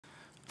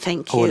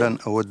Thank أولاً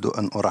you. أود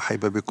أن أرحب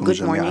بكم Good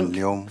جميعاً morning.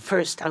 اليوم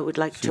First, I would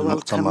like في to welcome you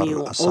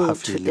المؤتمر all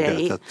الصحفي today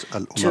لبعثة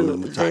الأمم to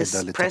المتحدة this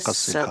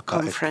لتقصي press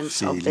الحقائق conference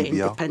في of the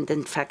ليبيا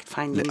independent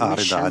fact-finding لأعرض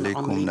mission on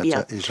عليكم Libya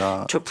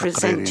نتائج to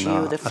present to you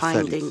تقريرنا the الثالث.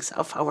 findings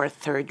of our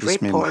third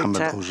اسمي report.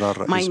 محمد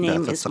أوجار My رئيس name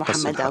بعثة is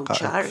تقصي Mohammad الحقائق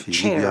Aujjar, في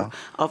chair ليبيا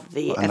of the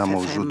وأنا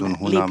موجود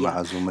FFM هنا Libya,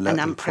 مع and زملائي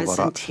I'm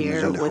الخبراء present في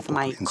here مجال with حقوق my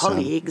الإنسان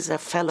colleagues,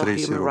 fellow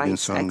تريسي human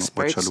rights روبنسون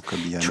experts, وتشالوكا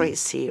بياني.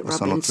 Tracy,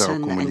 Robinson,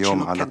 وسنطلعكم and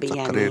اليوم على Chaloka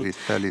التقرير Beyani.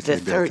 الثالث The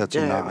third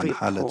لبعثتنا عن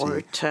حالة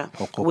report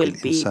حقوق will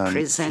be الإنسان في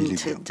ليبيا.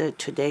 presented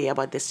today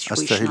about the situation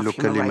أستهل of human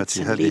rights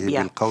كلمتي in هذه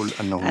Libya. بالقول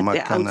أنه At ما the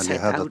كان outset, I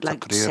لهذا would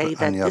like to say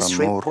التقرير أن that يرى this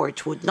النور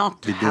report would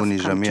not بدون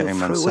have come جميع to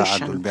من ساعدوا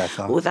fruition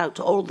البعثة without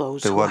all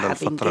those who طوال have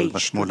الفترة engaged with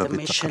المشمولة the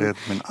mission بالتقرير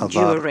من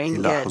آذار during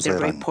إلى the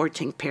حزيران.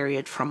 reporting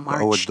period from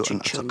March وأود to أن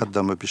June.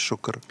 أتقدم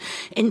بالشكر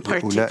In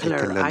لأولئك particular,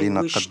 I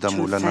الذين wish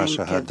قدموا to لنا thank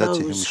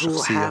شهاداتهم those who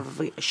الشخصية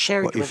have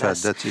shared with us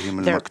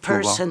وإفاداتهم their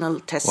المكتوبة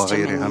personal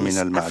وغيرها من testimonies,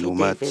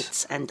 المعلومات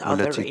affidavits, and other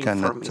والتي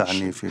كانت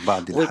تعني information, في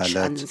بعض which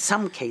الحالات in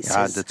some cases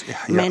إعادة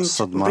إحياء meant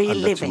الصدمة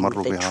التي reliving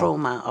مروا the بها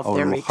trauma of أو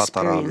their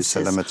المخاطرة experiences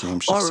بسلامتهم or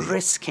الشخصية.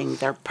 risking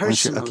their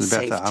أنشئت personal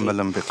البعثة safety.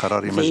 عملا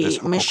بقرار مجلس The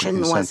حقوق mission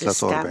الإنسان was 43/39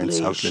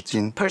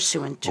 established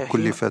pursuant to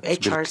وكلفت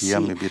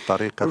بالقيام HRC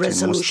بطريقة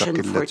Resolution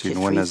مستقلة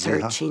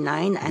ونزيهة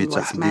 4339 and was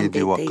بتحديد mandated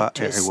to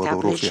وقائع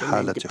وظروف establish in an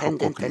حالة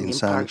independent حقوق and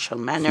الإنسان impartial في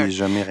manner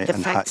جميع the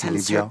أنحاء facts and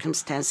ليبيا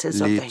circumstances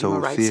of the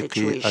human rights لتوثيق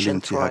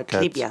situation throughout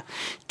الانتهاكات Libya,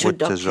 to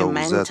document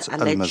والتجاوزات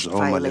alleged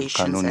المزعومة violations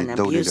للقانون and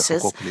الدولي abuses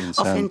لحقوق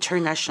of الإنسان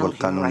international human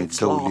والقانون rights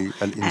law الدولي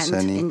and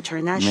الإنساني من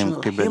international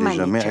قبل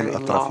جميع humanitarian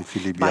الأطراف law في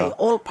by ليبيا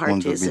all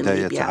منذ parties in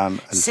بداية Libya عام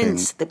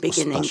since the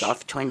beginning 2016 of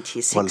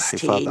 2016,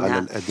 والحفاظ على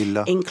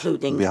الأدلة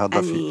including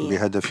any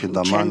بهدف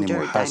ضمان gender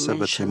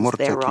محاسبة dimensions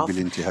مرتكبي thereof, and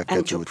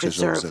الانتهاكات to preserve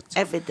والتجاوزات.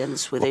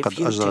 evidence with a وقد view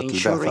to أجرت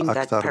ensuring البعثة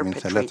that أكثر من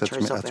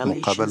perpetrators of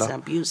 300 violations مقابلة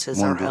and abuses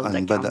are منذ held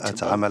أن بدأت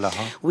accountable. عملها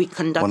We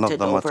conducted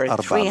ونظمت over 4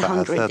 300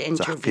 بعثات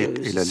تحقيق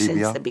إلى interviews since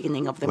ليبيا the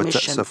beginning of the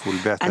mission وتأسف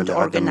البعثة and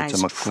لعدم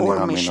organized 4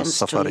 تمكنها من missions to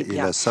السفر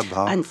إلى Libya. سبها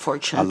على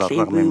Unfortunately,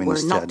 الرغم we من were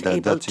not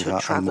able to استعداداتها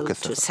travel to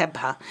المكثفة.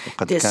 Sebha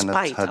وقد كانت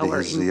despite هذه our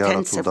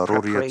الزيارة intensive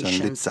ضرورية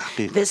preparations.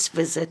 للتحقيق This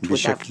visit would have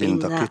بشكل been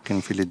دقيق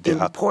في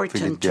important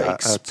to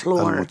الادعاءات explore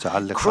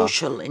المتعلقة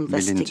crucial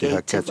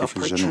بالانتهاكات investigative في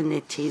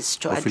الجنوب. opportunities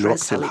to وفي address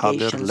الوقت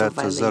الحاضر allegations لا of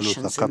تزال violations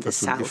in the ثقافة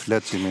South.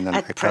 الإفلات من At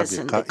العقاب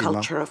present, the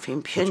قائمة culture of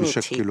impunity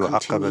وتشكل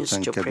عقبة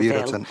continues to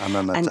كبيرة prevail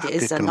أمام and is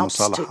تحقيق an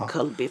المصالحة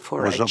obstacle before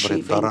وجبر achieving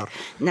الضرر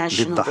national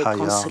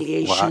للضحايا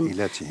reconciliation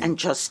وعائلاتهم. and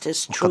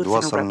justice, وقد truth, and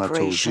وصلنا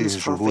توجيه reparations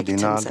for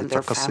جهودنا victims and their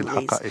لتقصي families.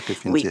 الحقائق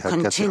في We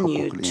انتهاكات حقوق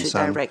continue to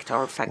الإنسان direct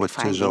our fact-finding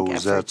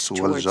والتجاوزات efforts towards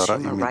human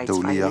والجرائم rights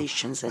الدولية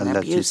violations and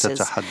التي abuses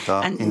تتحدى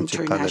and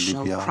انتقال international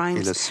ليبيا crimes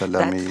إلى that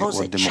السلام pose a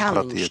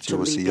والديمقراطية challenge to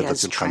وسيادة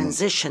Libya's القانون.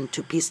 transition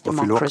to peace,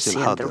 وفي الوقت democracy, and the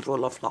الحاضر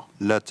rule of law.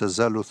 لا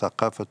تزال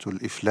ثقافة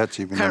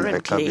الإفلات من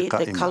العقاب Currently, the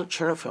قائمة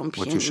culture of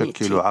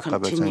وتشكل impunity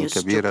عقبة continues to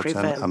كبيرة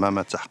prevail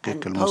أمام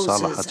تحقيق and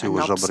المصالحة poses an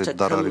وجبر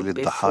الضرر obstacle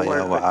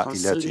للضحايا before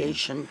وعائلاتهم.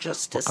 reconciliation,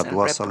 justice, وقد and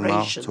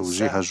واصلنا reparations.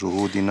 توجيه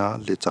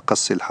جهودنا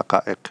لتقصي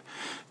الحقائق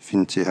في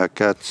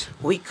انتهاكات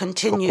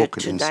حقوق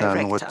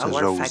الإنسان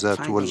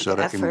والتجاوزات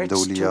والجرائم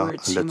الدولية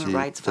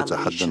التي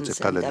تتحدى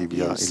انتقال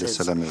ليبيا إلى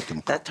السلام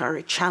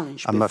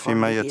والديمقراطية. أما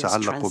فيما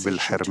يتعلق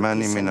بالحرمان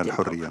من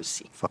الحرية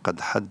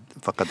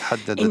فقد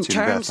حددت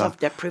البعثة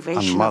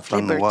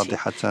أنماطا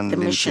واضحة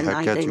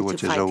لانتهاكات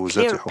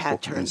وتجاوزات حقوق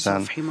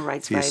الإنسان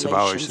في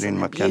 27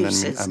 مكانا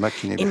من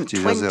أماكن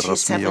الاحتجاز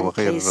الرسمية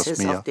وغير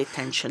الرسمية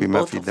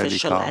بما في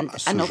ذلك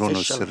السجون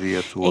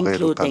السرية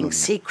وغير القانونية.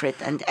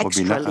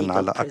 وبناء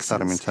على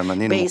أكثر من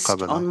 80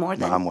 مقابلة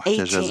مع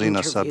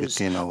محتجزين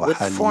سابقين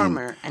وحاليين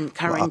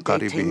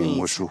وأقاربهم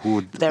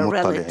وشهود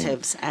مطلعين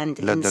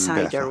لدى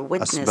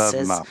البعثة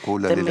أسباب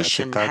معقولة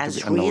للاعتقاد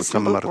بأنه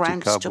تم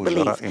ارتكاب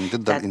جرائم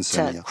ضد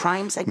الإنسانية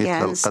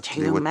مثل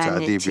القتل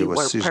والتعذيب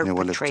والسجن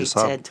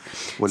والاغتصاب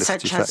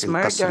والاختفاء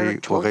القسري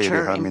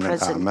وغيرها من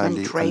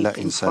الأعمال اللا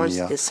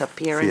إنسانية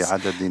في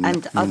عدد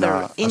من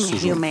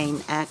السجون.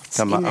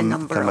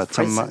 كما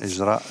تم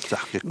إجراء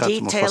تحقيقات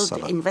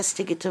مفصلة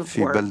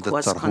في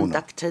بلدة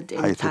ترهونة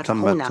حيث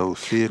تم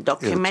توثيق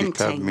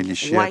ارتكاب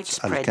ميليشيات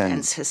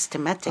الكان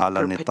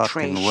على نطاق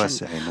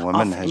واسع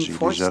ومنهجي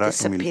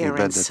لجرائم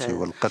الإبادة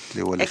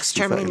والقتل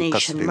والاختفاء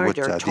القسري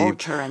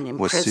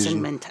والتعذيب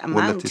والسجن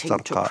والتي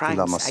ترقى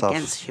إلى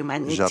مصاف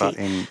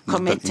جرائم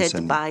ضد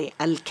الإنسانية.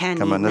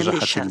 كما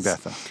نجحت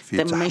البعثة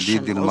في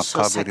تحديد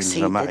المقابر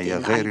الجماعية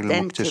غير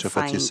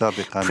المكتشفة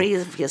سابقا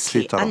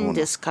في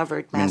ترهونة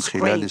من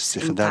خلال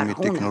استخدام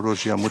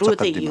تكنولوجيا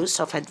متقدمة.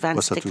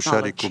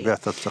 وستشارك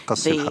بعثة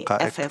تقصي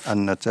الحقائق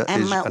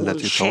النتائج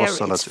التي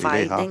توصلت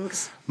إليها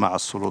مع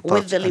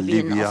السلطات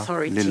الليبية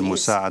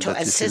للمساعدة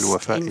في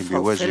الوفاء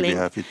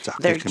بواجبها في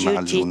التحقيق مع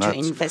الجنات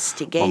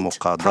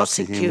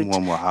ومقاضاتهم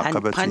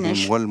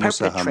ومعاقبتهم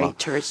والمساهمة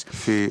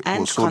في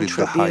وصول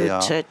الضحايا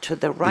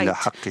إلى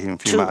حقهم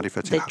في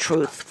معرفة الحق.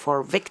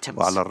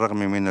 وعلى الرغم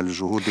من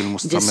الجهود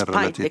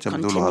المستمرة التي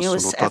تبذلها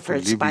السلطات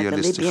الليبية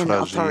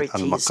لاستخراج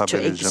المقابر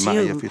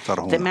الجماعية في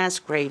ترهونة،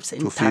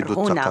 تفيد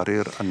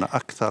التقارير أن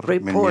أكثر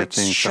من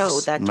 200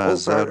 شخص ما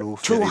زالوا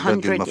في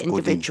عداد المفقودين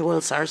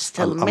individuals are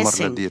still الأمر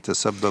missing, الذي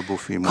يتسبب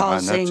في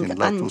معاناة causing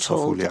لا توصف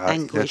untold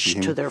anguish to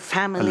لعائلاتهم their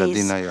families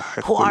الذين who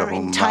يحق are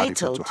لهم معرفة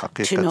entitled to know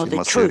حقيقة the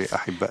مصير truth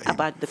أحبائهم.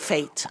 about the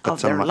fate قد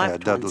of their تم loved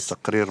إعداد ones.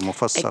 تقرير A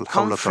مفصل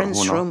حول conference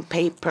ترهونة room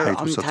paper حيث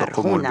on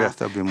ستقوم Tarhuna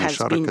البعثة has been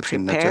بمشاركة prepared,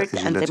 النتائج and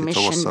the التي mission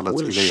توصلت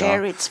will إليها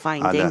share its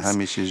على findings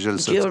هامش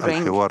جلسة during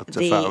الحوار the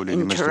التفاعلي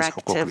لمجلس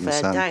حقوق interactive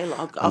الإنسان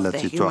dialogue of the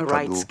التي Human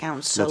Rights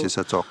التي Council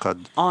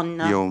ستعقد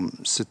on يوم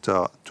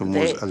 6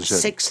 تموز the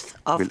الجاري.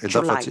 6th of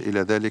بالإضافة July. إلى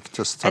ذلك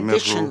تستمر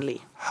Additionally,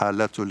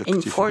 حالات enforced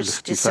الاختفاء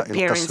القسري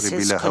disappearances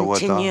بلا هوادة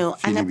continue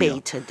في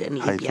ليبيا unabated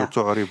in حيث Libya.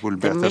 تعرب The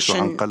البعثة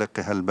عن mission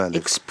قلقها البالغ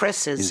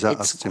expresses إزاء its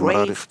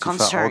استمرار grave اختفاء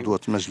concern عضوة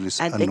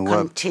مجلس at the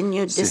النواب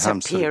continued سهام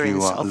disappearance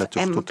سرجيوة of التي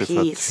MP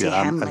اختطفت في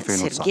عام Siham Sergiwa.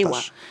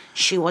 2019.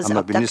 She was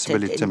أما بالنسبة abducted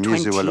in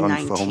للتمييز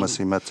والعنف فهما 2019.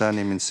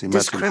 سمتان من سمات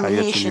الحياة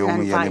Discrimination and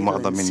اليومية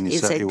لمعظم violence is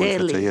النساء a daily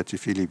والفتيات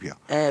في ليبيا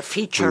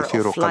feature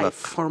ويثير of قلق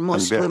life for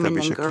most البعثة women and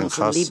بشكل girls in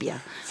خاص Libya.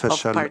 Of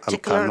فشل particular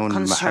القانون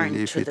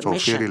المحلي concern to في the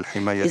توفير mission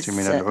الحماية is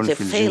من the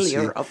العنف الجنسي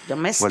failure of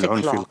domestic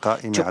والعنف law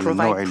القائم to على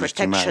النوع provide protection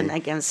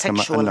الاجتماعي against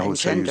كما sexual أنه and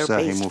سيساهم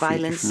gender-based في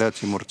violence إفلات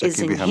is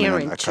مرتكبها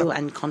من inherent to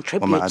العقاب. and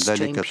ومع contributes to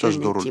ذلك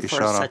تصدر impunity for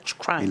الإشارة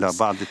such إلى crimes.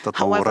 بعض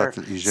التطورات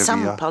However, some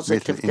الإيجابية مثل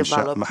positive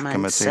إنشاء developments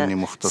محكمتين such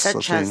as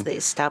مختصتين the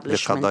establishment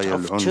لقضايا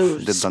of العنف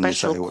two ضد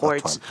النساء special courts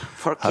والأطفال.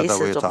 for هذا cases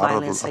of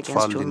ويتعرض violence against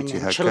الأطفال women and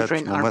لانتهاكات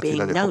children are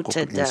مماثلة being لحقوق noted.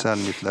 الإنسان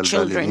مثل Children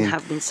البالغين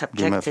have been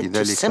بما في subjected to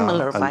ذلك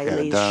similar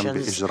الإعدام violations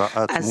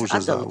بإجراءات as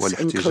موجزة adults,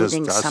 والاحتجاز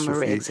including summary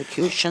التعسفي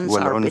executions,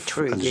 والعنف arbitrary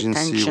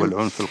الجنسي detention,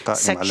 والعنف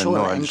القائم على sexual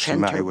النوع and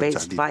الاجتماعي gender-based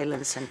والتعذيب.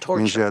 violence and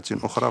من torture. جهة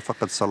أخرى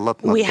فقد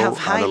سلطنا We have الضوء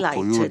على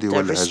القيود highlighted the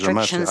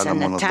والهجمات restrictions على and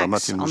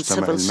منظمات attacks on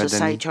المجتمع civil المدني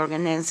society وعلى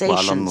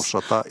organizations,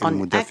 النشطاء on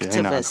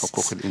المدافعين عن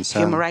حقوق activists, human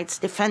الإنسان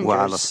rights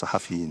وعلى defenders,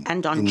 الصحفيين. and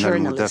on إن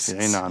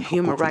المدافعين journalists. عن Human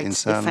حقوق rights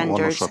الإنسان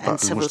defenders ونشطاء and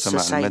civil المجتمع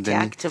society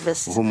المدني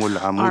activists هم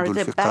العمود are the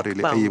الفقري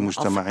لأي backbone of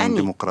مجتمع any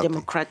ديمقراطي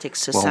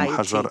democratic وهم society.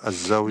 حجر They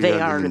الزاوية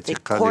are the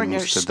للانتقال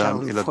المستدام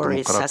cornerstone إلى for a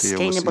الديمقراطية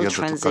sustainable وسيادة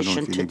القانون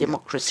transition في to ليبيا.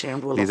 democracy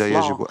and rule of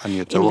لذا law يجب أن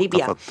in يتوقف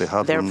Libya.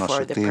 اضطهاد Therefore, the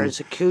الناشطين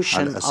persecution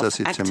على of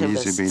أساس التمييز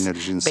activists بين based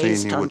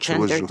الجنسين on gender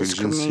والتوجه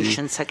الجنسي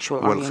discrimination, sexual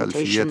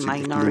والخلفيات orientation,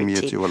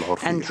 الإقليمية minority, and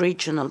والعرفية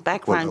regional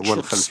background should stop.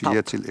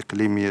 والخلفيات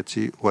الإقليمية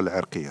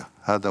والعرقية.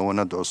 هذا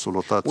وندعو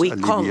السلطات We call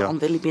الليبية on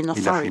the Libyan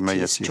إلى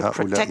حماية authorities to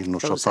هؤلاء protect those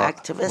النشطاء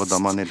activists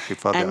وضمان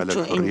الحفاظ على and to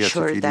الحريات ensure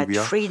في that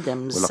ليبيا.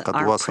 freedoms ولقد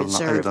are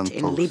واصلنا أيضا preserved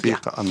in Libya.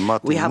 توثيق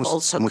أنماط We have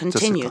also متسقة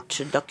continued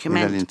to من document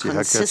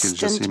الانتهاكات consistent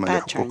الجسيمة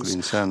لحقوق patterns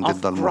الإنسان of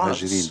ضد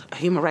المهاجرين gross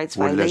human rights violations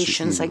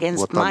واللاجئين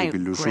against وطالبي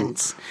اللجوء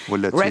migrants,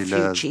 والتي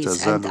لا refugees,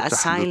 تزال and تحدث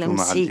asylum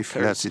مع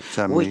الإفلات seekers,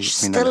 التام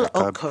which من still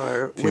العقاب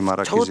occur في with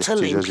مراكز total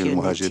احتجاج impunity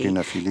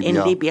المهاجرين في in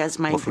ليبيا Libya's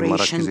وفي migration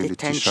مراكز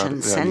detention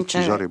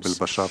الاتجار centers,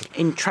 بالبشر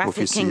in وفي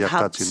trafficking سياقات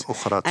hubs,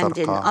 أخرى and in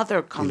ترقى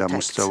other إلى contexts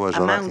مستوى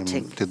جرائم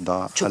amounting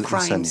ضد to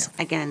الإنسانية. crimes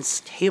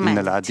against إن humanity.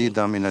 العديد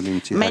من Many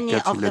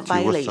الانتهاكات of the التي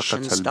وثقتها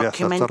violations البعثة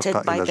documented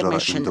ترقى by إلى the جرائم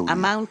mission دولية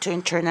amount to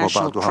international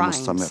وبعضها crimes,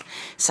 مستمر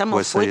some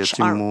of which are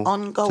وسيتم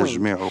ongoing.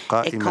 تجميع A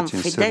قائمة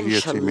سرية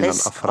confidential من list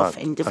of الأفراد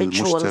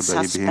individual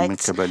المشتبه بهم من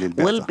suspects قبل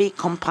will be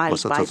البعثة compiled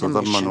by the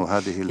وستتضمن mission.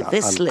 هذه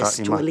This list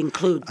will القائمة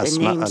include the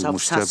أسماء names of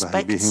المشتبه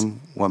suspects, بهم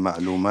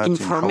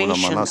ومعلومات حول information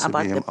about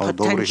مناصبهم the أو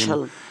دورهم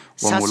potential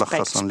suspect's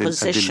وملخصا للأدلة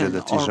position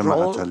التي or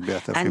جمعتها role,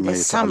 البعثة and فيما a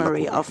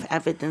summary يتعلق of بهم.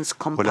 evidence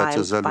ولا compiled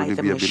تزال by the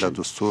ليبيا بلا mission.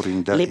 دستور Libya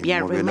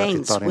دائم وبلا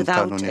remains إطار without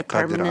قانوني a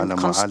قادر على permanent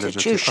معالجة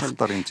constitution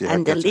أخطر and a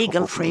انتهاكات legal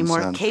حقوق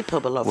framework الإنسان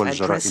capable of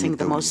والجرائم addressing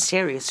the most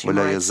الدولية. serious human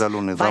ولا rights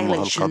يزال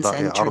نظامها violations and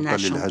القضائي عرضة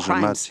international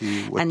للهجمات crimes, and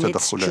its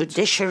والتدخلات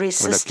judiciary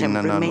system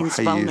ولكننا remains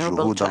نحيي vulnerable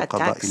جهود to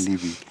القضاء attacks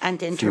الليبي and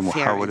في interference.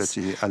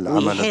 محاولته We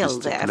العمل hail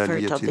the effort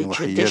باستقلالية of the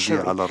وحيادية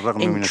judiciary على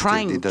الرغم in من trying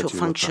to التهديدات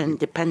function والتعذيب.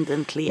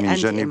 independently من and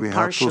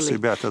جانبها توصي impartially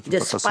بعثة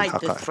تقصي despite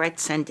the الحقائق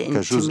threats and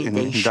كجزء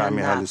من intimidation.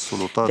 دعمها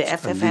للسلطات The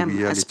FFM,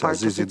 الليبية as part of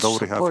لتعزيز its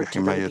دورها في support to the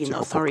حماية Libyan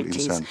حقوق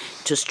authorities الإنسان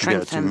to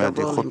strengthen the باعتماد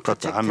role in خطة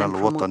protecting عمل and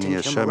promoting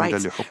وطنية human شاملة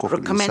rights, لحقوق recommends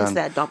the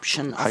الإنسان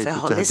adoption of حيث a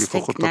تهدف holistic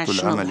خطة national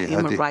العمل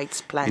human هذه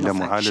rights plan إلى of action.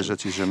 معالجة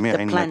جميع The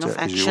plan of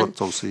النتائج action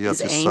والتوصيات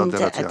is aimed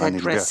الصادرة at عن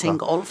addressing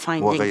البعثة all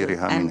findings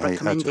وغيرها من and هيئات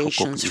حقوق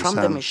recommendations from the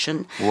الإنسان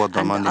mission and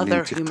وضمان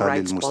other human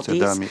الانتقال rights bodies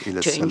المستدام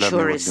إلى to السلام ensure a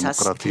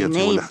والديمقراطية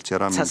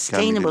والاحترام الكامل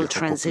sustainable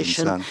لحقوق transition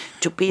الإنسان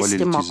to peace,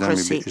 والالتزام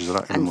democracy,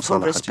 بإجراء and full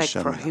المصالحة respect for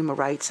الشاملة. human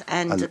rights,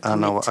 and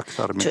الآن commit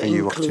وأكثر من to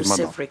أي وقت مضى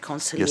inclusive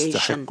reconciliation.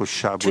 يستحق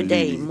الشعب Today,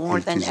 الليبي more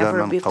than ever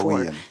التزاما before,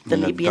 قويا the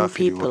من Libyan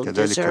الداخل people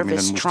وكذلك deserve من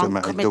a strong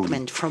المجتمع الدولي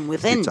commitment from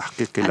within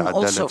لتحقيق and also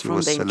العدالة from the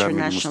والسلام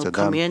international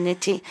المستدام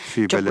community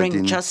في to bring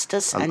بلد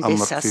justice and a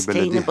الأمر في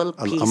بلده sustainable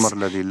peace الأمر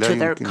الذي لا to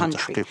their يمكن country.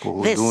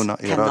 تحقيقه This دون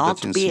إرادة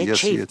cannot be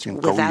سياسية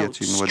achieved قوية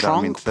without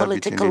ودعم strong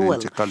ثابت political will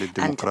للانتقال and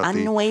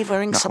الديمقراطي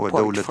unwavering نحو support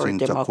دولة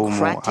for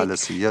تقوم على democratic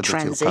سيادة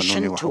القانون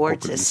transition وحقوق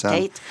towards a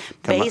الإنسان state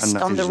كما based أن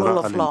on the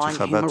rule إجراء of law and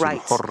human human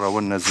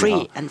rights.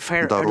 Free and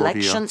fair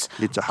elections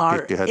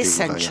are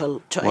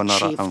essential to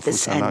achieve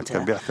this end.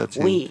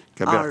 We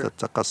are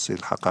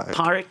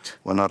part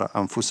ونرى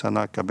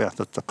أنفسنا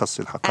كبعثة تقصي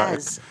الحقائق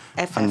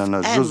as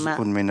أننا جزء FFM.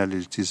 من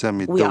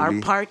الالتزام We are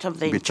الدولي part of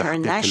the بتحقيق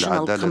international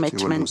العدالة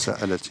commitment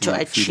والمساءلة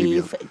to في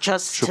ليبيا. achieve شكرا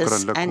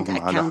justice and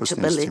لكم على حسن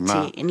accountability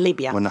الاستماع in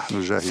Libya.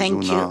 ونحن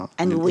Thank you, جاهزون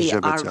and we are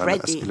للإجابة على ready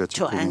to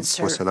أسئلتكم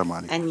answer والسلام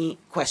عليكم. any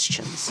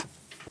questions.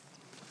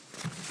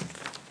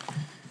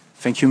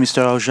 Thank you,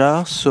 Mr.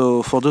 Aujjar.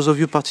 So for those of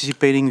you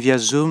participating via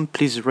Zoom,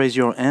 please raise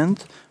your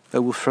hand. I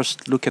will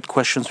first look at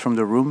questions from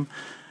the room.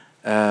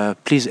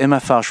 Please, Emma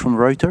Farge from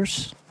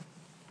Reuters.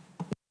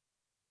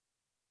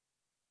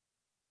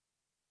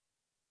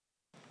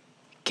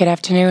 Good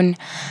afternoon.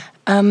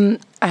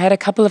 I had a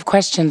couple of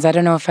questions. I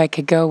don't know if I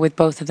could go with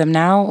both of them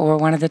now or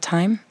one at a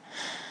time.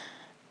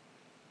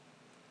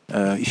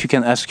 If you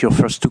can ask your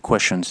first two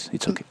questions,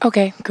 it's okay.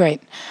 Okay,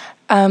 great.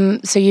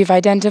 So you've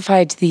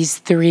identified these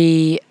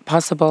 3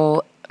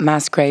 possible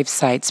mass grave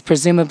sites.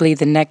 Presumably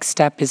the next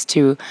step is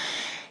to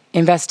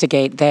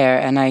investigate there,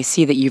 and I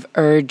see that you've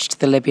urged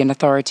the Libyan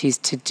authorities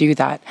to do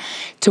that.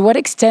 To what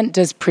extent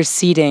does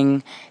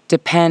proceeding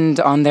depend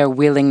on their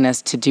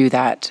willingness to do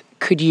that?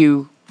 Could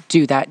you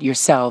do that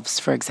yourselves,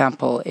 for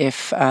example,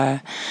 if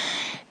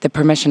the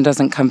permission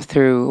doesn't come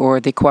through or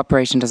the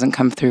cooperation doesn't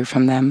come through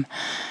from them?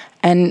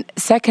 And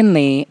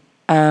secondly,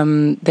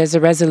 there's a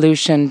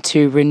resolution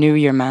to renew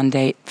your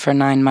mandate for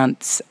 9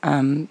 months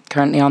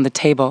currently on the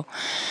table.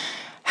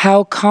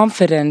 How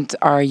confident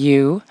are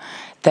you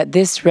that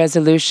this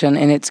resolution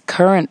in its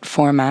current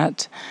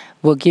format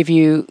will give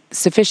you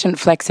sufficient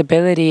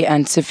flexibility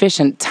and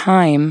sufficient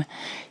time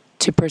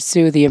to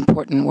pursue the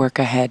important work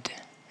ahead?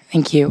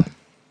 Thank you.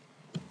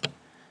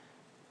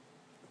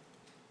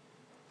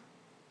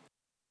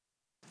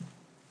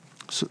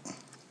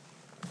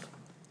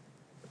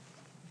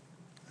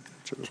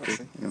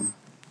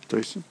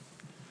 Tracy.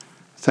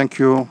 Thank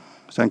you.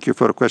 Thank you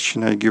for a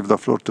question. I give the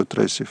floor to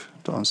Tracy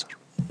to answer.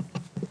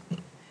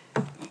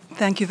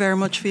 Thank you very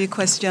much for your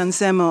question,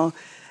 Zemo.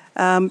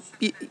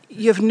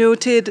 You've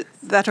noted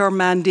that our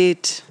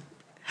mandate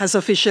has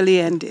officially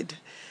ended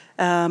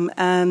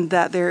and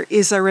that there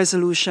is a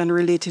resolution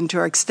relating to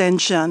our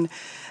extension.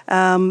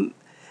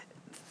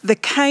 The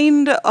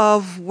kind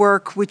of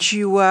work which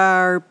you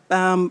are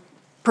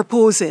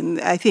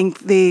proposing, I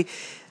think the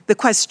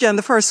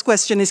first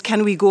question is,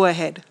 can we go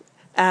ahead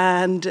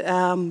and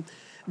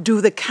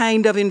do the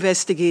kind of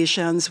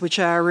investigations which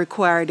are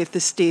required if the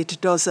state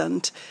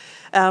doesn't?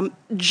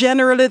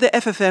 Generally, the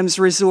FFM's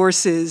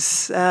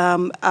resources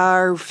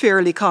are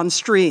fairly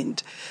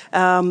constrained.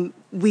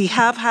 We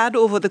have had,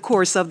 over the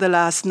course of the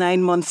last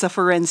 9 months, a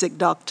forensic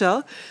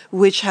doctor,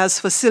 which has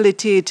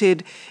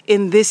facilitated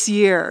in this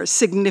year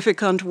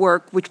significant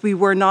work which we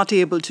were not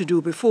able to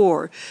do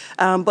before.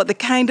 But the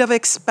kind of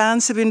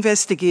expansive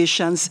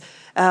investigations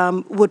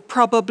would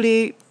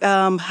probably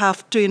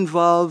have to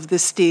involve the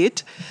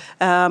state.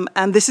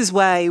 And this is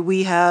why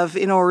we have,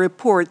 in our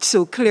report,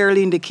 so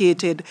clearly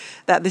indicated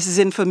that this is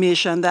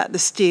information that the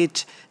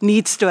state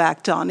needs to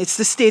act on. It's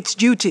the state's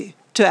duty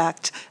to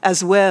act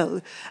as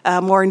well.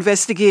 Our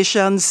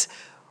investigations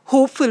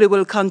hopefully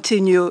will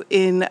continue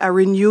in a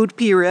renewed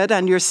period.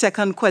 And your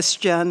second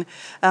question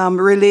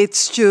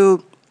relates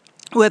to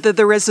whether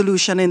the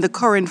resolution in the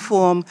current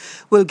form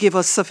will give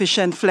us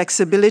sufficient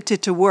flexibility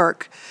to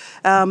work.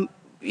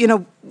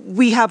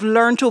 We have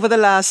learned over the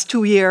last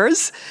 2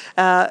 years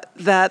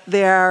that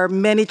there are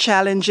many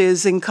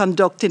challenges in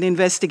conducting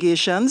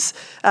investigations,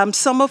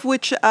 some of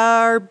which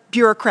are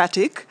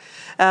bureaucratic.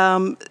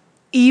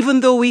 Even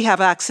though we have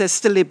access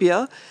to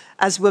Libya,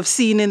 as we've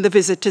seen in the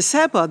visit to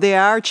Seba,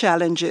 there are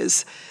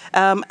challenges.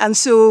 And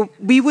so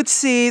we would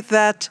say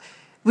that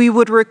we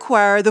would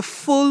require the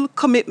full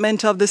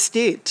commitment of the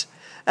state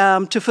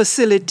to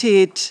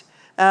facilitate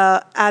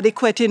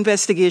adequate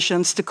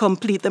investigations to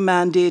complete the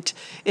mandate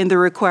in the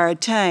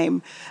required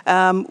time.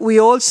 We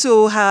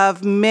also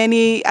have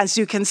many, as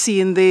you can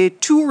see in the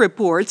 2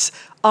 reports,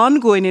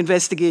 ongoing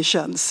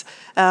investigations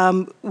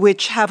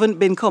which haven't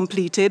been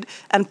completed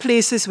and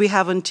places we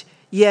haven't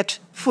yet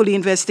fully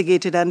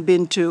investigated and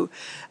been to.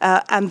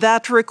 And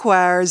that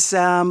requires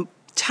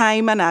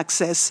time and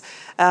access,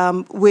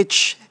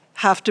 which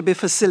have to be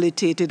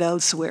facilitated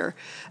elsewhere.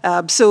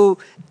 So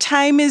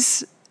time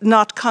is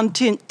not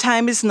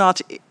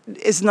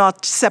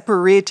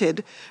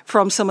separated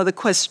from some of the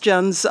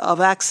questions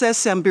of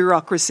access and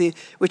bureaucracy,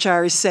 which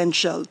are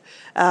essential.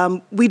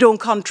 We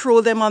don't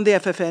control them on the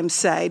FFM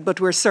side,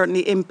 but we're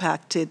certainly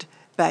impacted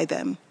by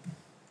them.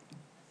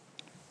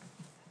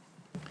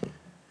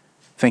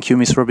 Thank you,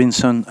 Ms.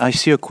 Robinson. I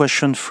see a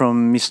question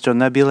from Mr.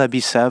 Nabil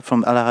Abissab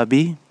from Al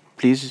Arabi.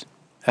 Please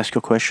ask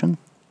your question.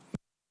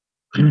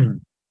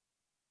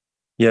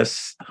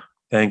 Yes,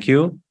 thank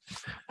you.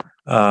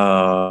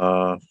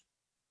 I'll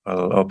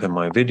open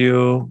my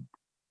video.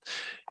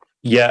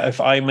 Yeah,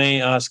 if I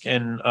may ask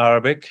in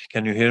Arabic,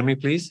 can you hear me,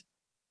 please?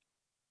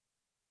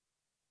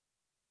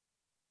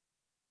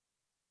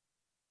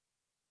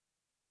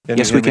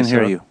 Yes, we can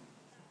hear you.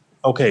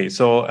 Okay,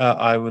 so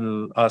I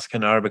will ask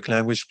in Arabic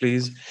language,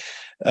 please.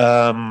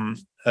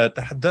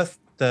 تحدثت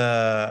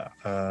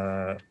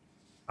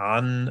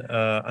عن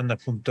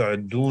أنكم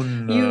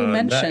تعدون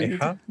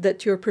لائحة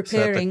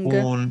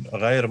ستكون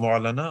غير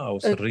معلنة أو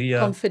سرية.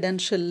 أعتقد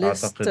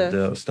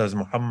أستاذ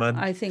محمد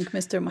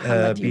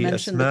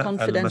بأسماء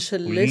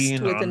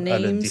المسؤولين عن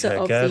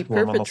الانتهاكات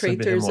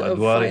ومناصبهم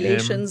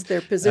وأدوارهم.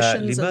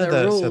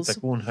 لماذا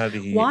ستكون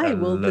هذه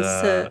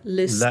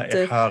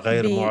اللائحة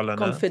غير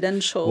معلنة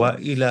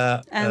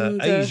وإلى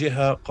أي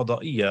جهة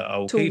قضائية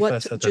أو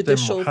كيف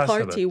ستتم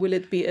محاسبة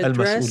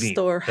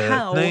المسؤولين؟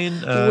 اثنين،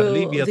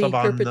 ليبيا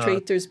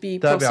طبعا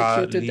تابعة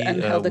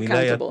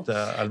لولاية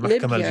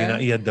المحكمة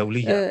الجنائية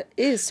الدولية.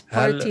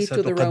 هل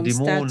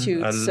ستقدمون النتائج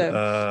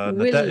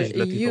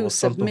التي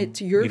توصلتم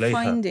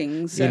إليها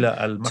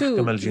إلى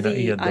المحكمة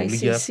الجنائية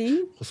الدولية،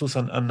 خصوصا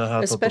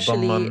أنها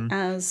تتضمن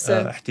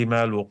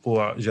احتمال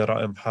وقوع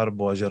جرائم حرب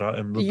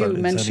وجرائم ضد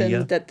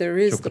الإنسانية؟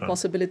 شكرا.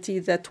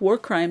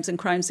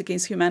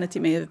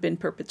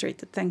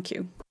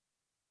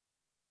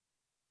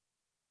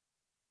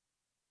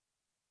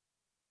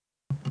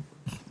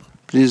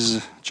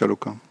 Please,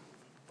 Chaloka.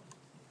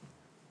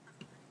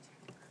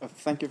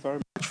 Thank you very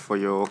much for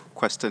your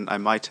question. I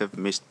might have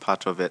missed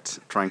part of it,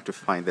 trying to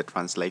find the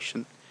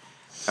translation.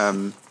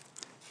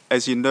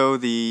 As you know,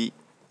 the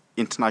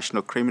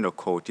International Criminal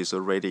Court is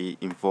already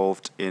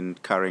involved in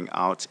carrying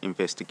out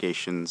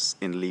investigations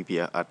in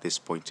Libya at this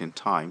point in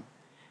time.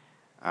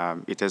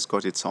 It has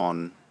got its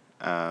own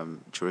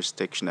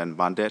jurisdiction and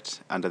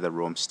mandate under the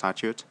Rome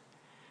Statute.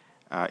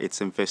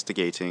 It's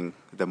investigating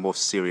the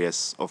most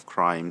serious of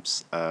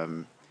crimes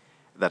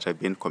that have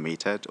been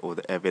committed, or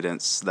the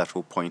evidence that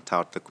will point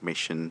out the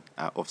commission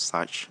of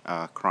such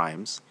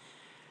crimes.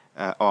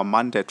 Our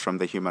mandate from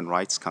the Human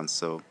Rights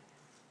Council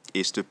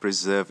is to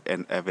preserve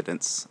any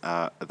evidence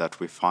that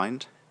we find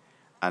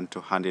and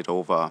to hand it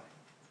over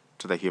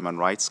to the Human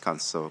Rights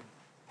Council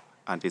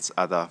and its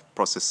other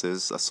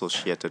processes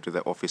associated with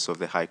the Office of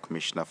the High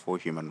Commissioner for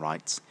Human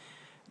Rights.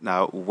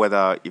 Now,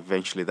 whether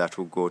eventually that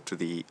will go to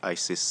the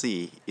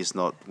ICC is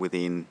not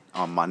within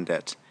our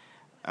mandate,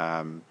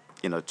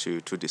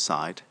 to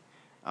decide.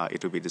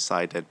 It will be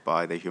decided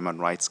by the Human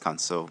Rights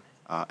Council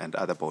and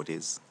other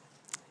bodies.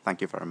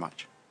 Thank you very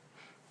much.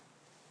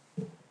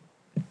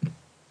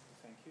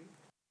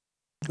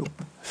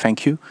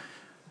 Thank you.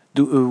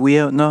 We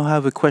now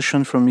have a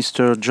question from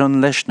Mr.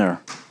 John Leshner.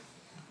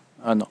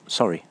 No,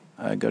 sorry,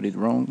 I got it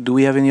wrong. Do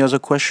we have any other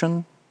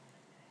question?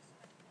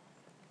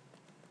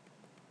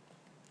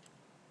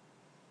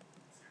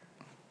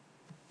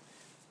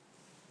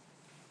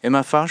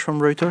 Emma Farge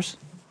from Reuters.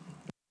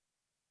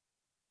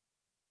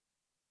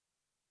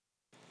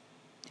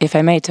 If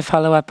I may, to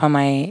follow up on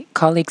my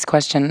colleague's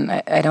question,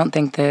 I don't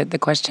think the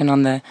question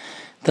on the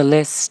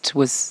list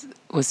was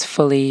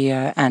fully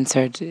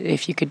answered.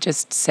 If you could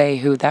just say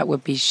who that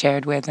would be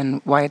shared with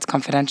and why it's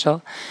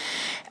confidential.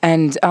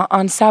 And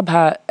on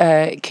Sabha,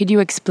 could you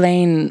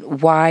explain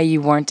why you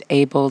weren't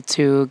able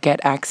to get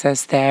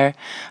access there?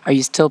 Are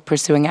you still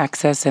pursuing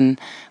access, and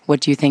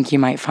what do you think you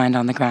might find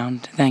on the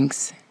ground?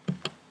 Thanks.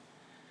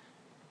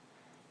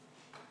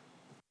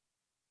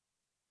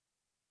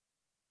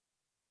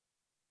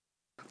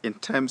 In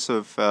terms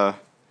of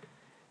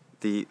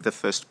the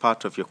first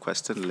part of your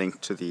question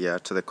linked to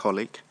the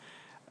colleague,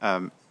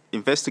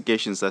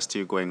 investigations are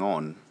still going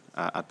on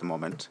at the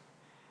moment,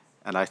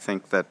 and I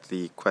think that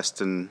the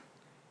question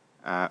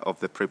of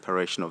the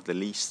preparation of the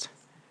list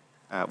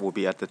will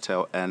be at the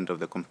tail end of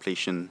the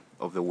completion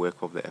of the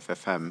work of the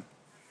FFM,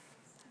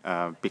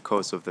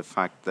 because of the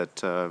fact that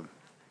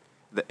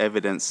the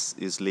evidence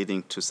is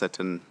leading to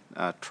certain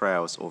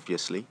trials,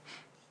 obviously.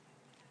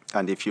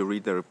 And if you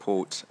read the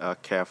report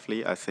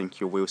carefully, I think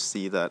you will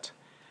see that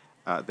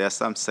there are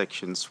some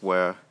sections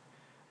where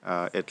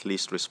at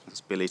least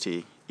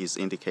responsibility is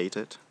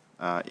indicated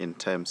in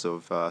terms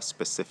of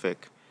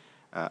specific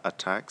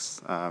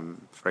attacks.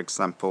 For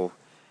example,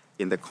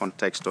 in the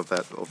context of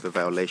the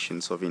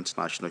violations of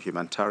international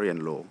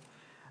humanitarian law,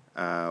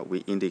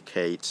 we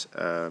indicate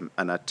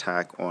an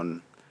attack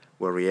on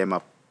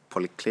Wariema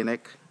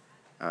Polyclinic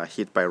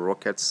hit by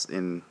rockets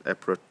in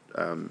April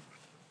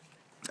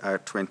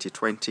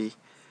 2020,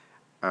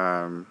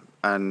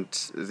 and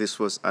this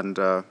was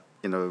under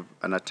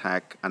an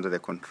attack under the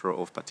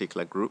control of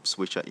particular groups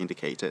which are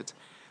indicated.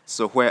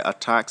 So where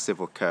attacks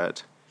have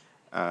occurred,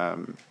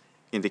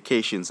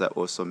 indications are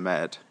also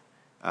made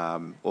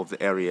of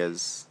the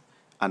areas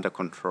under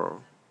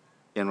control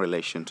in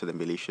relation to the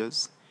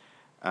militias,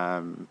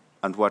 and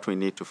what we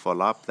need to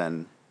follow up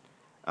then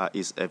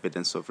is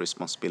evidence of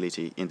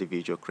responsibility,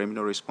 individual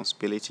criminal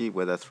responsibility,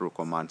 whether through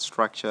command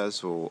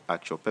structures or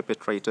actual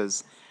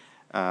perpetrators.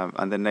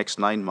 And the next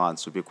 9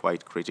 months will be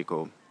quite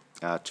critical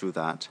to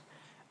that.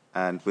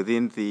 And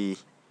within the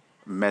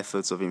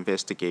methods of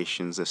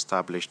investigations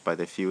established by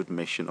the field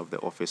mission of the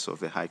Office of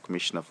the High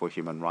Commissioner for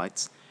Human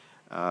Rights,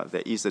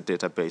 there is a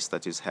database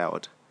that is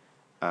held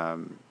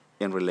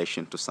in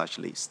relation to such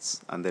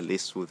lists, and the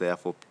lists will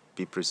therefore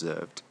be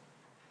preserved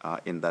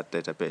in that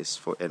database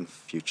for any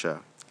future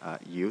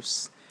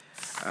use.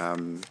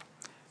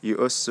 You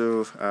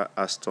also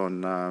asked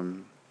on,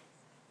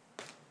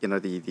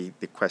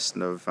 the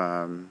question of,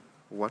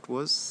 what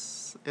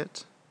was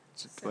it?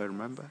 Do I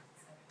remember?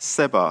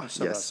 SEBA,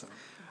 yes.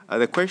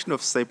 The question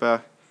of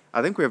SEBA,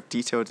 I think we have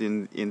detailed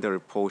in the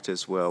report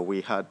as well.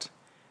 We had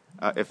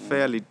a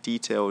fairly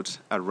detailed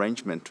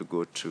arrangement to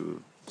go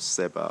to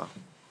SEBA.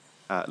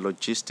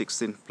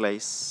 Logistics in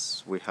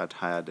place, we had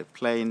hired a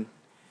plane,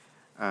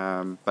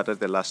 but at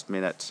the last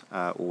minute,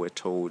 we were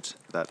told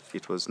that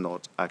it was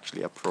not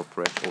actually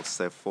appropriate or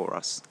safe for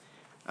us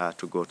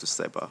to go to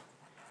SEBA.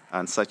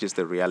 And such is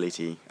the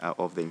reality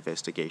of the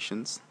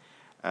investigations.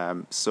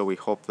 So we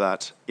hope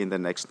that in the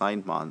next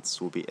 9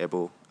 months, we'll be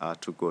able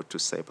to go to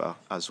SEBA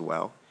as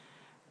well.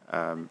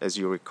 As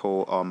you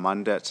recall, our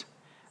mandate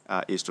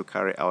is to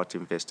carry out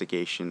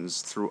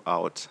investigations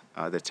throughout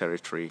the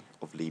territory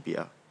of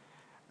Libya.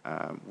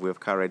 We have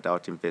carried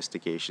out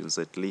investigations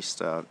at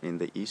least in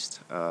the east,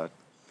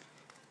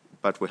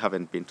 but we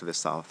haven't been to the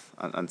south.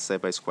 And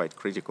SEBA is quite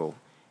critical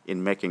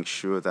in making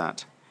sure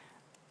that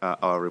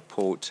our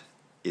report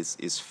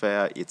is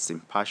fair, it's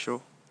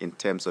impartial in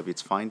terms of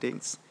its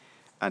findings.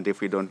 And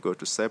if we don't go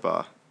to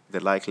SEBA, the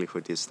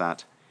likelihood is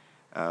that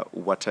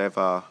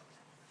whatever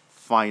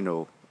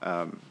final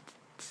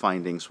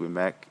findings we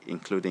make,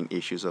 including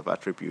issues of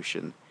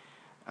attribution,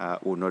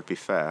 will not be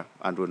fair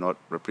and will not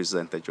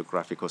represent the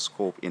geographical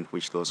scope in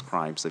which those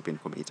crimes have been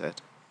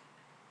committed.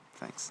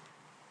 Thanks.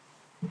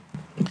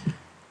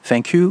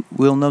 Thank you.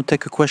 We'll now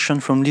take a question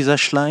from Lisa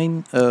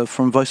Schlein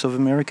from Voice of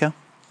America.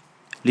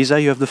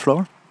 Lisa, you have the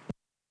floor.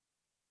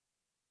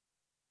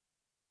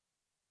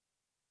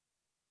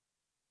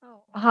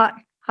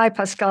 Hi,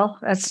 Pascal.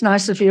 That's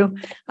nice of you.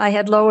 I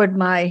had lowered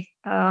my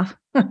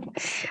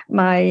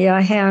my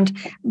hand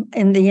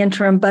in the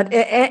interim, but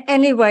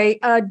anyway,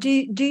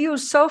 do you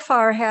so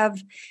far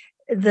have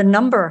the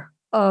number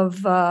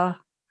of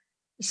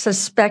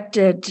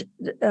suspected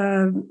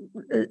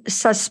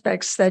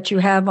suspects that you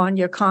have on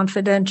your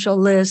confidential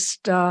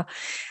list?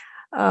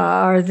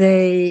 Are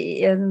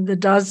they in the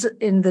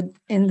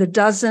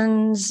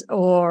dozens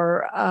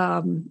or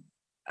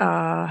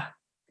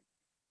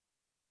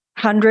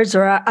hundreds,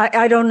 or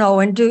I don't know?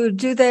 And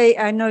do they?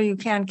 I know you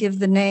can't give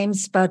the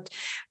names, but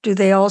do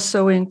they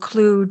also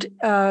include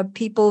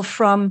people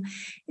from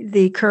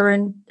the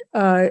current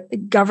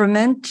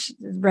government,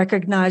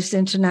 recognized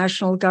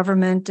international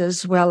government,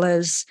 as well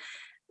as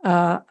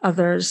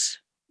others,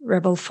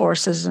 rebel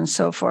forces, and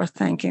so forth?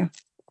 Thank you.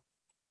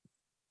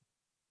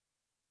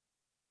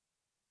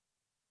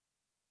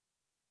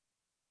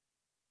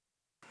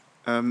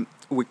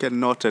 We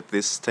cannot at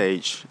this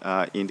stage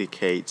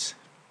indicate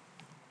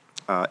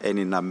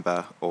any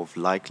number of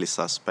likely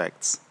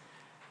suspects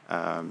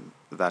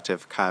that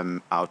have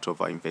come out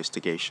of our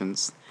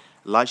investigations,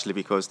 largely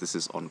because this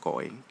is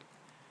ongoing.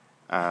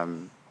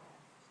 And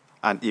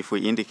if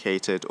we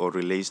indicated or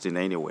released in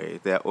any way,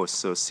 there are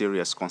also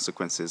serious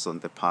consequences on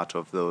the part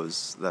of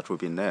those that will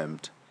be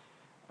named.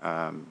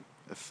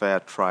 Fair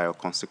trial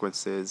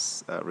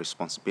consequences,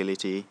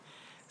 responsibility.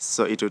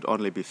 So it would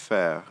only be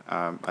fair,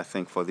 I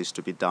think, for this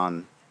to be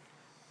done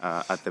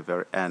at the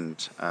very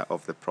end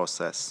of the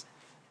process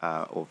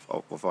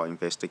of our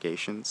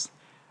investigations.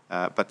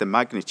 But the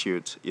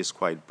magnitude is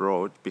quite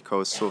broad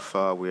because so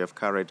far we have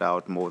carried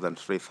out more than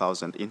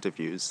 3,000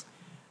 interviews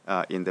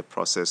in the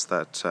process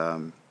that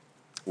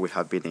we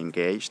have been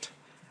engaged.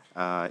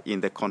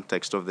 In the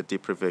context of the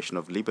deprivation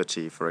of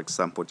liberty, for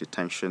example,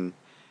 detention,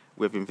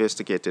 we've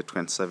investigated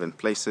 27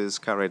 places,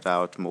 carried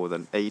out more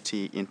than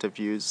 80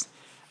 interviews.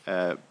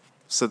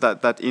 So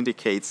that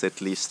indicates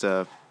at least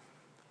the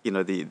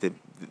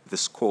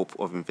scope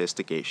of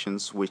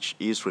investigations, which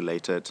is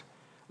related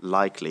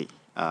likely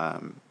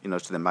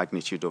to the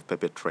magnitude of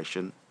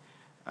perpetration,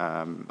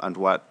 and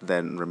what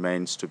then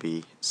remains to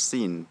be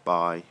seen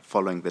by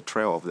following the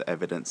trail of the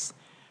evidence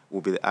will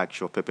be the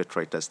actual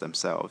perpetrators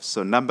themselves.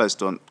 So numbers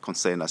don't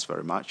concern us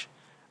very much.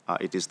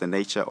 It is the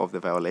nature of the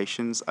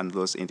violations and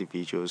those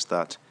individuals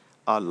that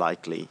are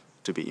likely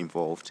to be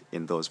involved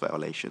in those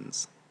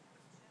violations.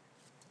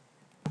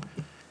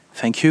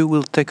 Thank you.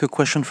 We'll take a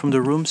question from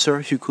the room. Sir,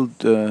 if you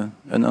could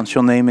announce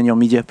your name and your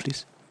media,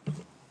 please.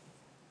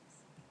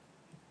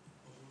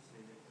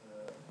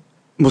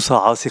 موسى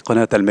عاصي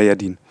قناة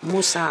الميادين.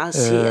 موسى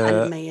عاصي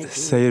الميادين.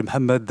 سيد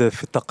محمد،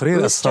 في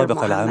التقرير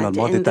السابق العام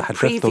الماضي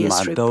تحدثتم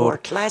عن الدور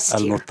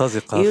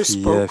المرتزقة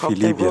في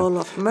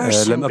ليبيا.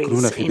 لم أكن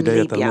هنا في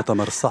بداية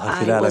المؤتمر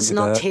الصحفي، لا أعلم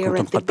إذا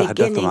كنتم قد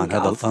تحدثتم عن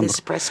هذا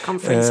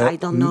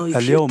الأمر.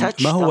 اليوم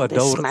ما هو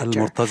دور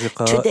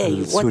المرتزقة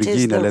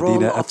السوريين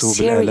الذين أتوا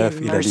بالآلاف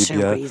إلى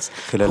ليبيا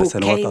خلال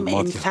السنوات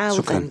الماضية؟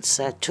 شكرا.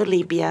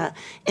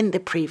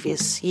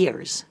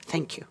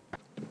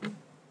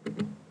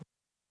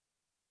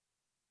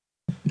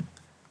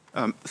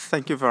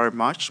 Thank you very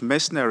much.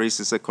 Mercenaries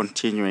is a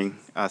continuing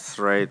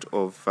thread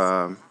of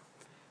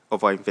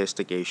our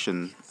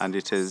investigation, and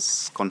it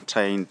is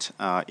contained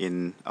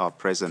in our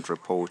present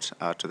report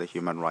to the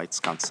Human Rights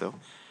Council.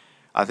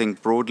 I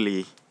think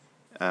broadly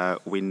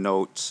we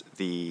note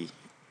the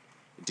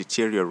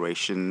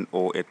deterioration,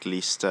 or at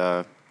least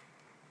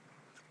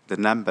the the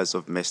numbers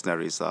of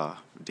mercenaries are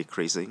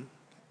decreasing.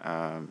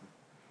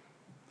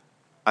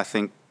 I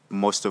think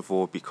most of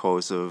all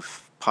because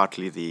of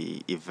partly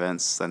the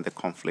events and the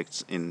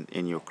conflicts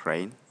in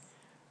Ukraine,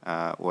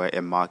 where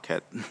a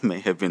market may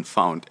have been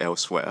found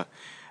elsewhere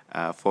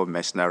for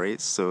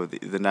mercenaries. So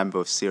the number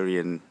of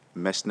Syrian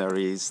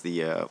mercenaries, the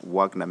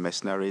Wagner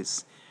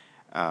mercenaries,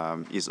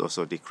 is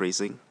also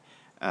decreasing.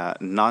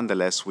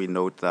 Nonetheless, we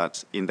note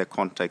that in the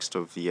context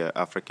of the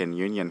African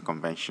Union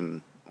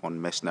Convention on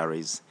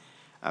Mercenaries,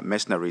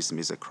 mercenarism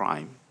is a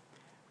crime.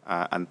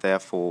 And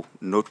therefore,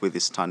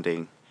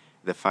 notwithstanding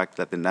the fact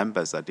that the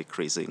numbers are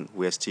decreasing,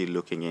 we are still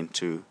looking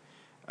into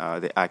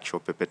the actual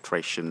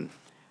perpetration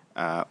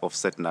of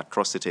certain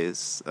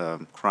atrocities,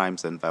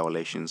 crimes and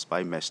violations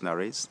by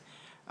mercenaries.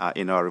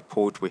 In our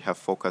report, we have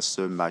focused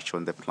so much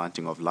on the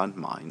planting of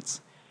landmines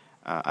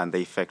and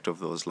the effect of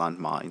those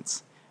landmines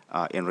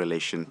in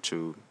relation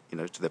to,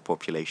 to the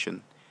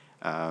population,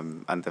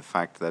 and the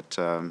fact that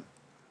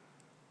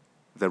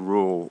the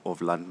role of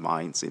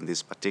landmines in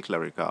this particular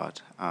regard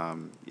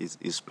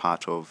is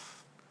part of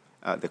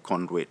the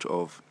conduit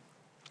of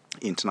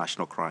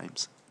international crimes.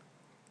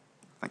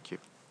 Thank you.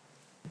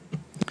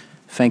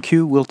 Thank you.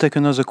 We'll take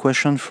another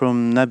question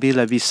from Nabil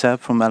Abissab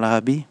from Al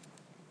Arabi.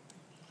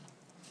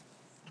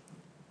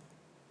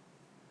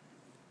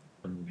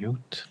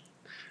 Unmute.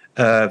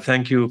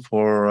 Thank you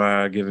for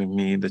giving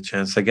me the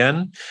chance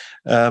again.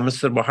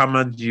 Mr.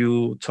 Mohammed,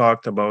 you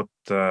talked about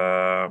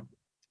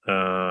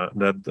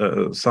that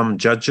some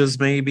judges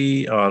maybe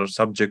are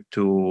subject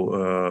to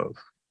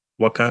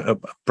what kind of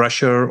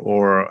pressure,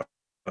 or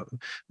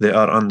they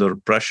are under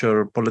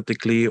pressure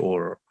politically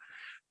or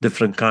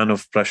different kind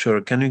of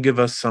pressure. Can you give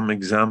us some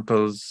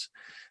examples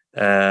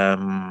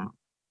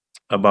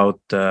about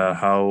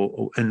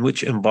how, in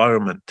which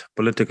environment,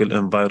 political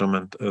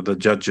environment, the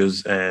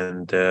judges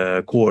and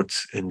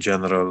courts in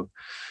general,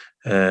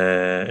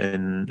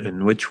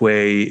 in which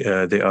way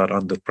they are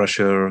under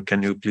pressure?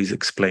 Can you please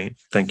explain?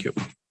 Thank you.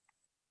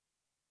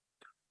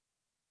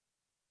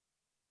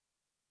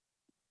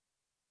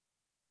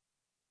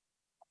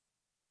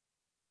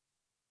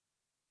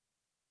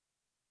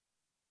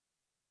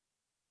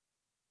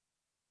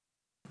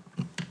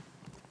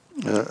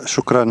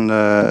 شكرا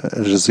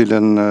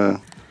جزيلا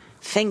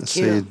Thank you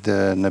سيد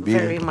نبيل.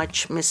 very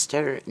much,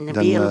 Mr.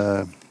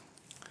 Nabil.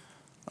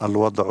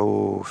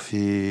 الوضع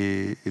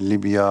في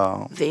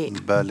ليبيا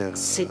بالغ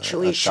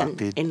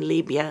التعقيد. In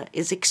Libya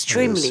is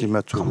extremely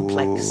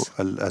complex.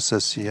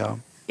 الأساسية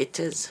It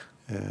is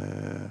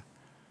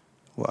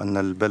وأن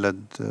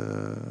البلد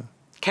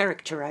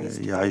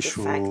characterized by the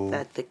fact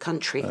that the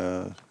country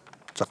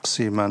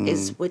تقسيما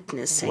is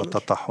witnessing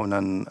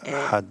وتطحنا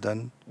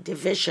حادا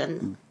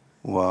division.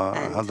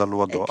 وهذا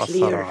الوضع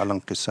أثر على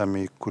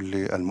انقسام كل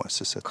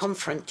المؤسسات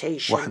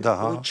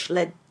وحدها.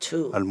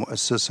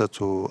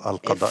 المؤسسة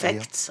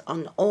القضائية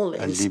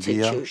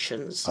الليبية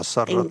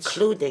أصرت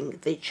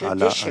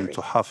على أن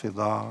تحافظ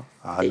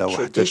على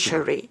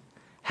وحدتها.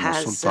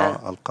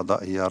 السلطة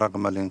القضائية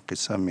رغم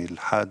الانقسام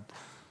الحاد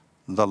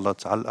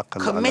ظلت على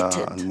الأقل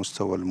على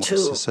المستوى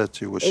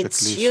المؤسساتي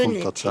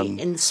والشكلي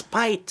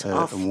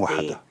سلطة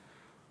موحدة.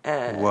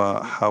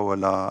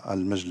 وحاول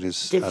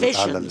المجلس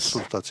الأعلى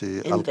للسلطة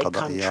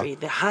القضائية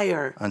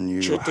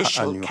أن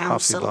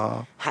يحافظ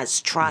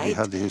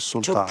بهذه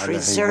السلطة على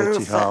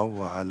هيبتها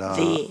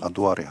وعلى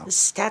أدوارها.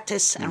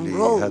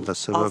 لهذا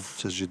السبب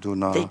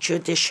تجدون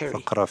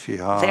فقرة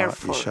فيها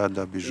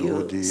إشادة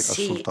بجهود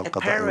السلطة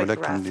القضائية،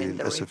 ولكن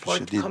للأسف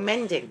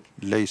الشديد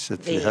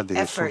ليست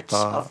لهذه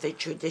السلطة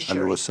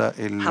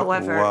الوسائل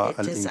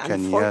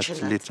والإمكانيات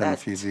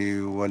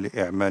لتنفيذ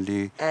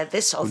ولإعمال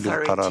كل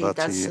القرارات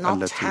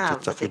التي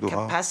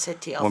تتخذها،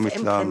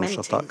 ومثل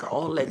نشطاء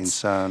حقوق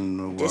الإنسان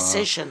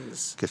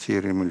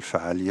وكثير من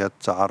الفعاليات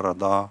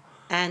تعرض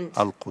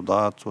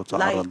القضاة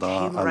وتعرض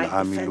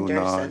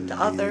العاملون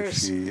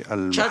في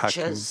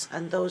المحاكم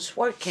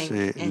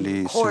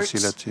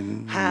لسلسلة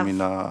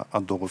من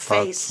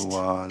الضغوطات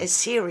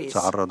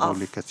وتعرضوا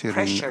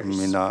لكثير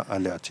من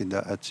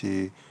الاعتداءات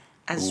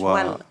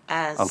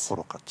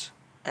والخروقات.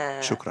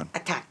 شكرا.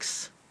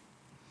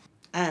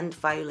 And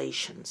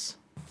violations.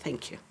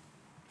 Thank you.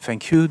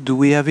 Thank you. Do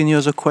we have any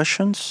other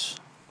questions?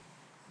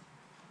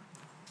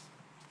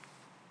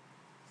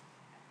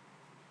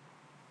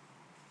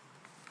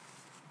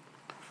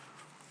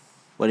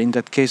 Well, in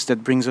that case,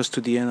 that brings us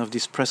to the end of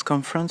this press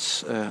conference.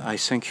 I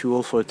thank you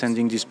all for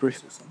attending this brief.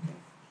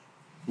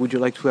 Would you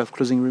like to have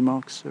closing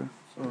remarks, sir?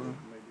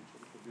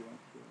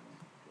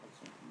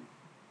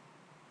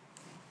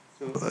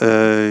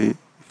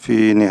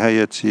 في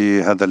نهاية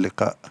هذا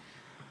اللقاء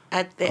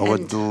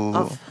أود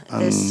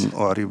أن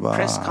أعرب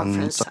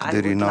عن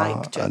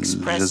تقديرنا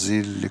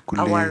الجزيل لكل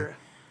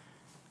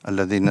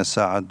الذين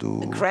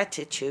ساعدوا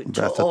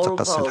بعثة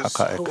تقصي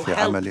الحقائق في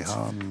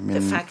عملها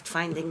من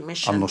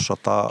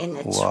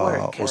النشطاء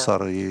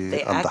وأسر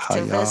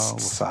الضحايا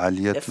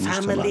وفعاليات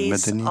المجتمع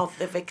المدني،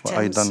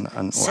 وأيضا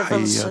أن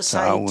أحيي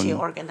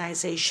تعاون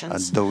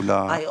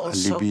الدولة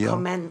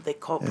الليبية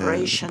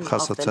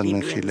خاصة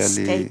من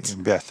خلال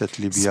بعثة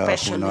ليبيا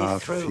هنا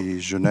في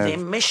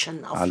جنيف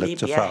على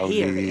التفاعل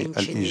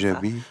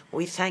الإيجابي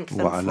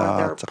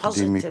وعلى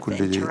تقديم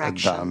كل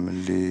الدعم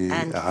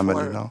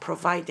لعملنا.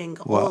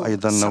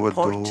 وأيضا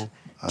نود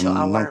أن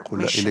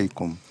ننقل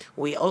إليكم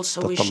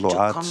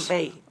تطلعات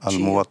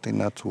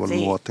المواطنات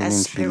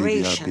والمواطنين في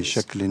ليبيا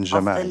بشكل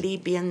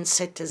جماعي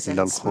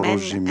إلى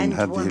الخروج من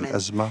هذه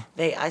الأزمة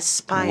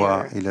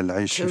وإلى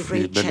العيش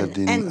في بلد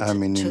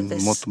آمن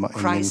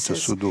مطمئن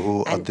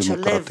تسوده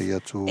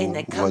الديمقراطية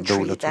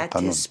ودولة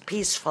القانون.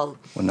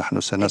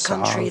 ونحن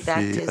سنسعى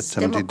في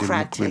التمديد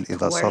المقبل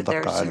إذا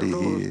صادق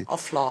عليه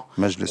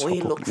مجلس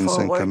حقوق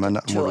الإنسان كما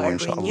نأمل، وإن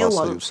شاء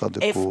الله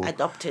سيصادق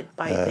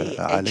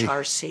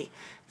عليه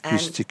في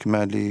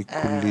استكمال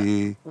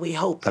كل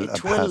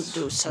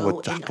الأبحاث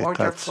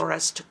والتحقيقات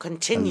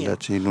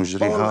التي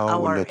نجريها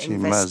والتي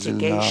ما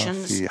زلنا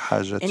في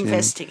حاجة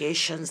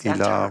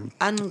إلى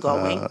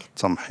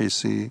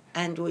تمحيص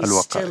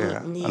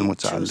الوقائع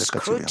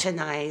المتعلقة بها.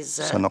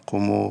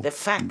 سنقوم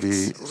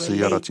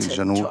بزيارة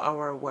الجنوب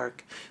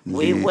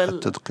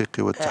للتدقيق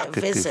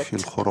والتحقيق في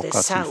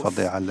الخروقات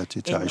الفظيعة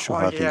التي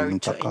تعيشها هذه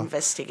المنطقة،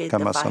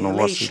 كما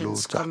سنواصل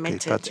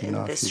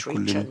تحقيقاتنا في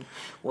كل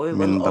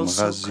من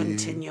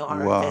بنغازي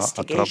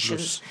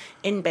وطرابلس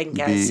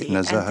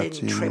بنزاهة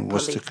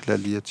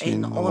واستقلالية،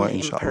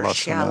 وإن شاء الله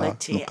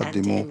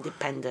سنقدم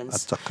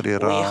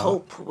التقرير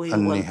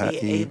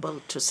النهائي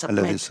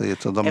الذي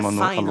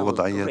سيتضمن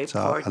الوضعية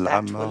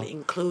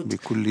العامة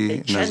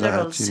بكل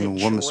نزاهة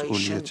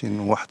ومسؤولية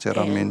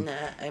واحترام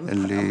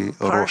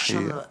لروح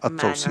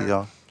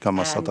التوصية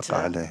كما صدق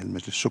عليه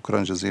المجلس.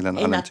 شكرا جزيلا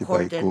على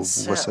انتباهكم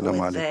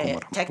والسلام عليكم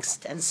ورحمة الله.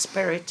 Text and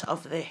spirit of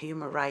the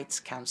Human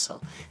Rights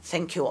Council.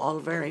 Thank you all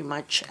very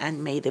much,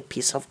 and may the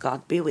peace of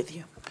God be with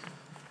you.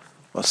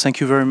 Well, thank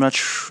you very much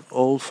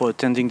all for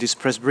attending this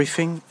press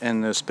briefing, and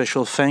a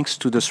special thanks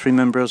to the three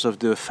members of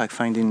the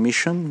fact-finding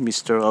mission,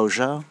 Mr.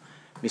 Aujjar,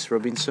 Ms.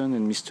 Robinson,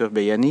 and Mr.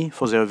 Beyani,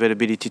 for their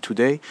availability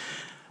today.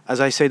 As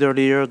I said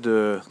earlier, the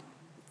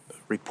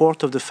report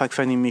of the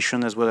fact-finding mission,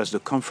 as well as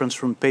the conference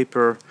room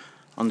paper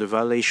on the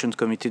violations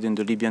committed in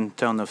the Libyan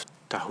town of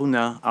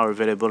Tahuna, are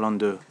available on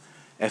the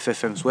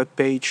FFM's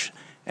webpage,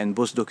 and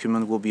both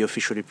documents will be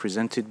officially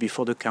presented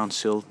before the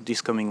Council this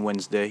coming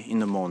Wednesday in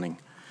the morning.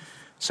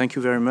 Thank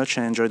you very much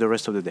and enjoy the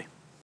rest of the day.